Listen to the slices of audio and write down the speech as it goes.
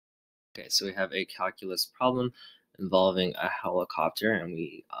Okay, so we have a calculus problem involving a helicopter, and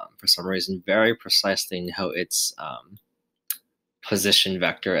we, for some reason, very precisely know its position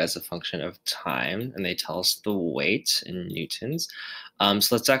vector as a function of time, and they tell us the weight in newtons.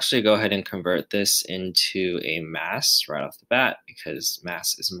 So let's actually go ahead and convert this into a mass right off the bat, because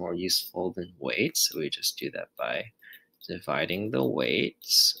mass is more useful than weight. So we just do that by dividing the weight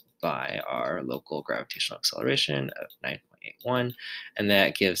by our local gravitational acceleration of 9.81, and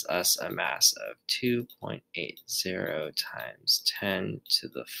that gives us a mass of 2.80 times 10 to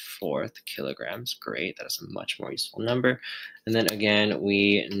the fourth kilograms. Great, that is a much more useful number. And then again,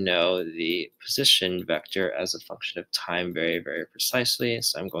 we know the position vector as a function of time very, very precisely.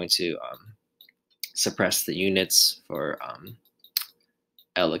 So I'm going to suppress the units for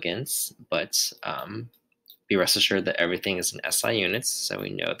elegance, but be rest assured that everything is in SI units, so we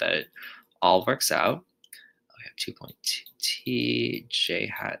know that it all works out. We have 2.2 t j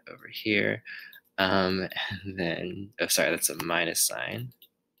hat over here, and then, oh, sorry, that's a minus sign.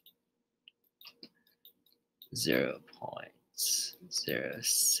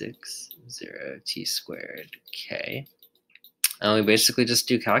 0.060 t squared k. And we basically just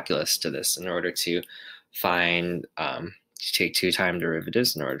do calculus to this in order to find, take two time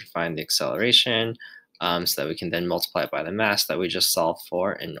derivatives in order to find the acceleration, so that we can then multiply it by the mass that we just solved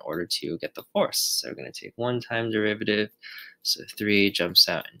for in order to get the force. So we're going to take one time derivative. So 3 jumps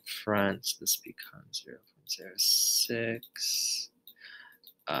out in front. So this becomes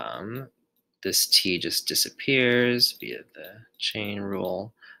 0.06. This t just disappears via the chain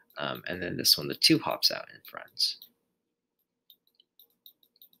rule. And then this one, the 2 hops out in front.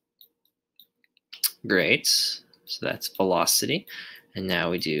 Great. So that's velocity. And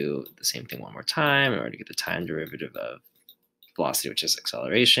now we do the same thing one more time in order to get the time derivative of velocity, which is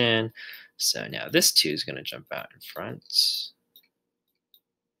acceleration. So now this 2 is going to jump out in front.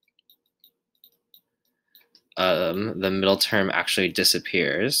 The middle term actually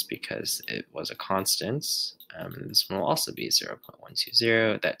disappears because it was a constant. This one will also be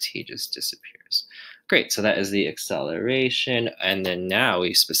 0.120. That t just disappears. Great, so that is the acceleration. And then now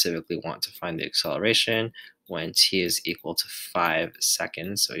we specifically want to find the acceleration when t is equal to 5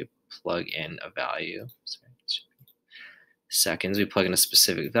 seconds. So we plug in a value. Sorry, seconds. We plug in a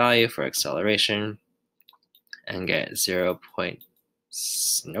specific value for acceleration and get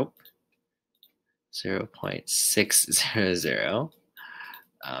 0.600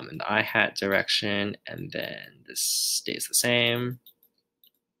 in the I hat direction, and then this stays the same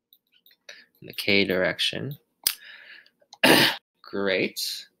in the k direction.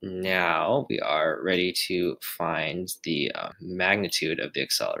 Great. Now we are ready to find the magnitude of the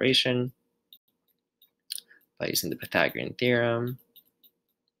acceleration by using the Pythagorean theorem.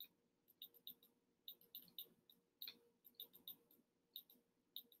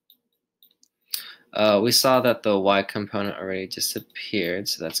 We saw that the y component already disappeared,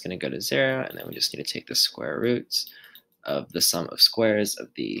 so that's going to go to 0, and then we just need to take the square roots of the sum of squares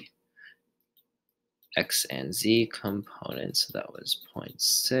of the x and z component. So that was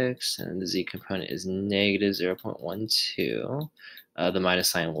 0.6, and the z component is negative 0.12. The minus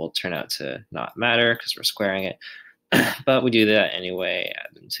sign will turn out to not matter because we're squaring it, but we do that anyway,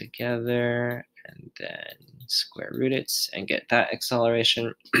 add them together, and then square root it and get that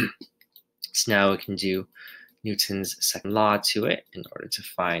acceleration. So now we can do Newton's second law to it in order to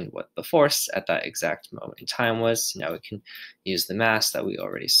find what the force at that exact moment in time was. So now we can use the mass that we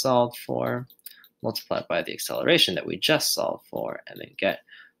already solved for, multiply by the acceleration that we just solved for, and then get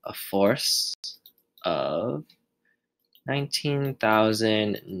a force of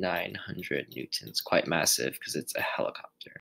 19,900 newtons. Quite massive because it's a helicopter.